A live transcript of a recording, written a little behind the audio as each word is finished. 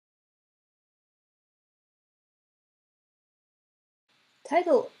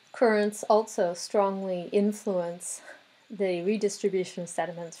Tidal currents also strongly influence the redistribution of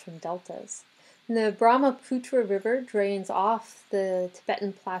sediments from deltas. The Brahmaputra River drains off the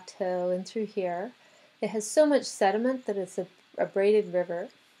Tibetan Plateau and through here. It has so much sediment that it's a braided river.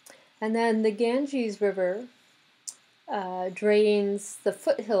 And then the Ganges River drains the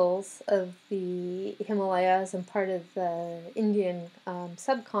foothills of the Himalayas and part of the Indian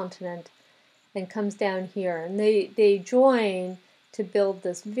subcontinent and comes down here. And they join to build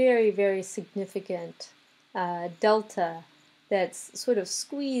this very, very significant delta that's sort of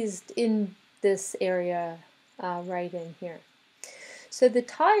squeezed in this area right in here. So the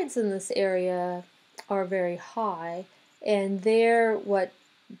tides in this area are very high, and they're what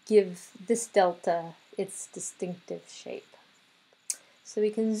give this delta its distinctive shape. So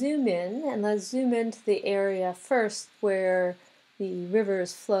we can zoom in, and let's zoom into the area first where the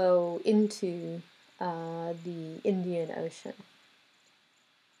rivers flow into the Indian Ocean.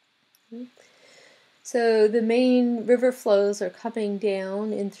 So the main river flows are coming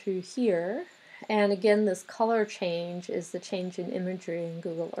down in through here, and again this color change is the change in imagery in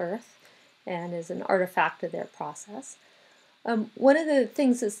Google Earth and is an artifact of their process. One of the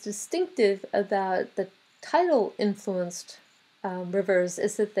things that's distinctive about the tidal influenced rivers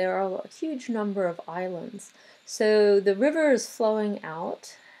is that there are a huge number of islands. So the river is flowing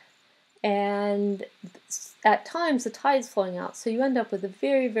out, and at times the tide's flowing out, so you end up with a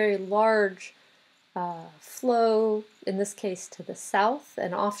very, very large flow, in this case to the south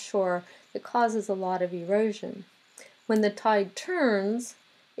and offshore, that causes a lot of erosion. When the tide turns,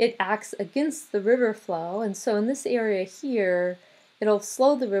 it acts against the river flow, and so in this area here, it'll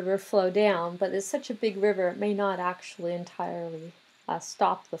slow the river flow down, but it's such a big river it may not actually entirely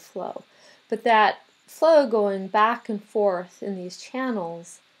stop the flow. But that flow going back and forth in these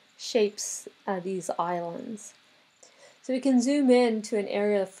channels shapes these islands. So we can zoom in to an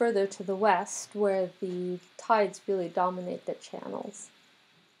area further to the west where the tides really dominate the channels.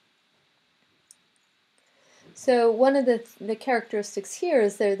 So one of the characteristics here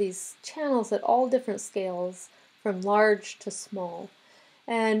is there are these channels at all different scales, from large to small.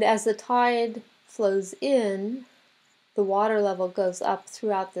 And as the tide flows in, the water level goes up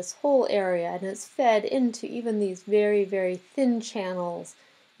throughout this whole area, and it's fed into even these very, very thin channels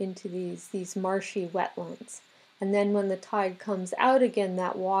into these marshy wetlands. And then when the tide comes out again,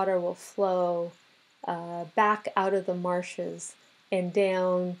 that water will flow back out of the marshes and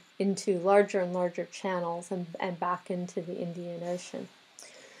down into larger and larger channels and back into the Indian Ocean.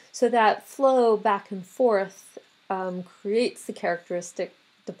 So that flow back and forth creates the characteristic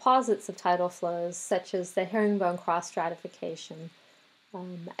deposits of tidal flows, such as the herringbone cross stratification.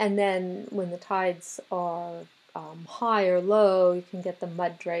 And then when the tides are high or low, you can get the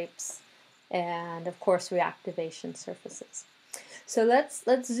mud drapes and, of course, reactivation surfaces. So let's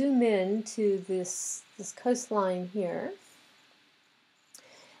zoom in to this coastline here.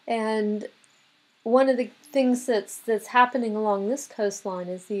 And one of the things that's happening along this coastline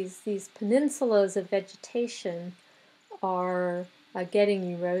is these peninsulas of vegetation are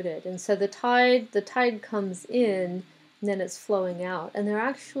getting eroded, and so the tide comes in, and then it's flowing out, and there are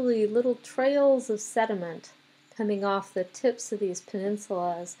actually little trails of sediment coming off the tips of these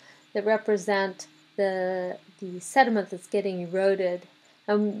peninsulas that represent the sediment that's getting eroded.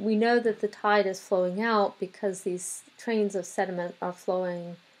 And we know that the tide is flowing out because these trains of sediment are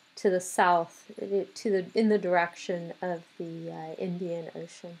flowing to the south, in the direction of the Indian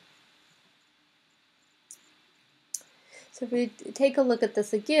Ocean. So if we take a look at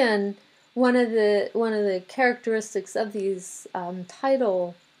this again, one of the characteristics of these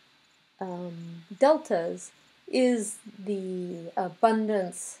tidal deltas is the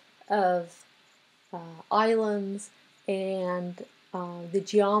abundance of islands and the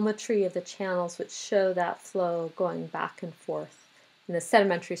geometry of the channels, which show that flow going back and forth, and the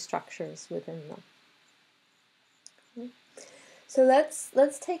sedimentary structures within them. Okay. So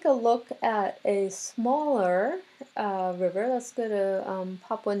let's take a look at a smaller river. Let's go to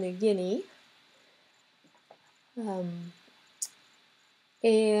Papua New Guinea. And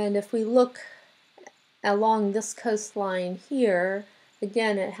if we look along this coastline here,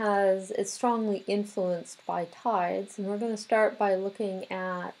 again, it's strongly influenced by tides, and we're going to start by looking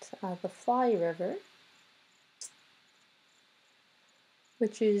at the Fly River,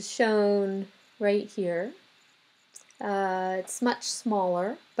 which is shown right here. It's much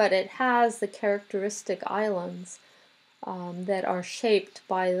smaller, but it has the characteristic islands that are shaped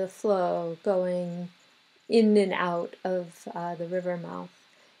by the flow going in and out of the river mouth.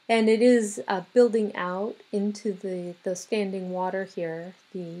 And it is building out into the standing water here.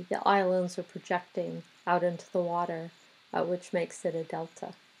 The islands are projecting out into the water which makes it a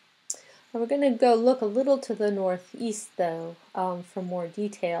delta. We're going to go look a little to the northeast, though, for more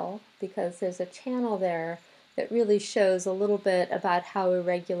detail, because there's a channel there that really shows a little bit about how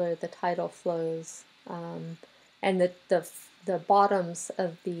irregular the tidal flows and the bottoms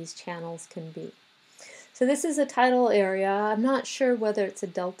of these channels can be. So this is a tidal area. I'm not sure whether it's a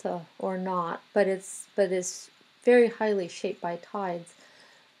delta or not, but it's very highly shaped by tides.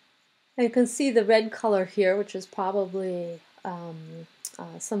 And you can see the red color here, which is probably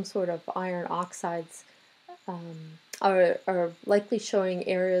some sort of iron oxides, are likely showing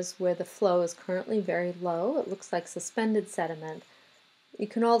areas where the flow is currently very low. It looks like suspended sediment. You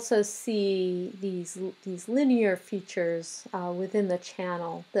can also see these linear features within the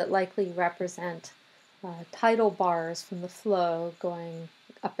channel that likely represent tidal bars from the flow going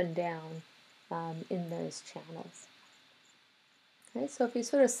up and down in those channels. Okay, so if we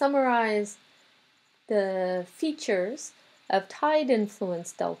sort of summarize the features of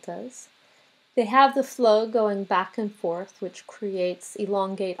tide-influenced deltas, they have the flow going back and forth, which creates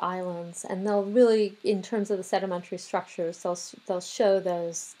elongate islands, and they'll really, in terms of the sedimentary structures, they'll show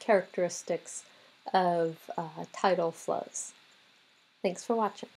those characteristics of tidal flows. Thanks for watching.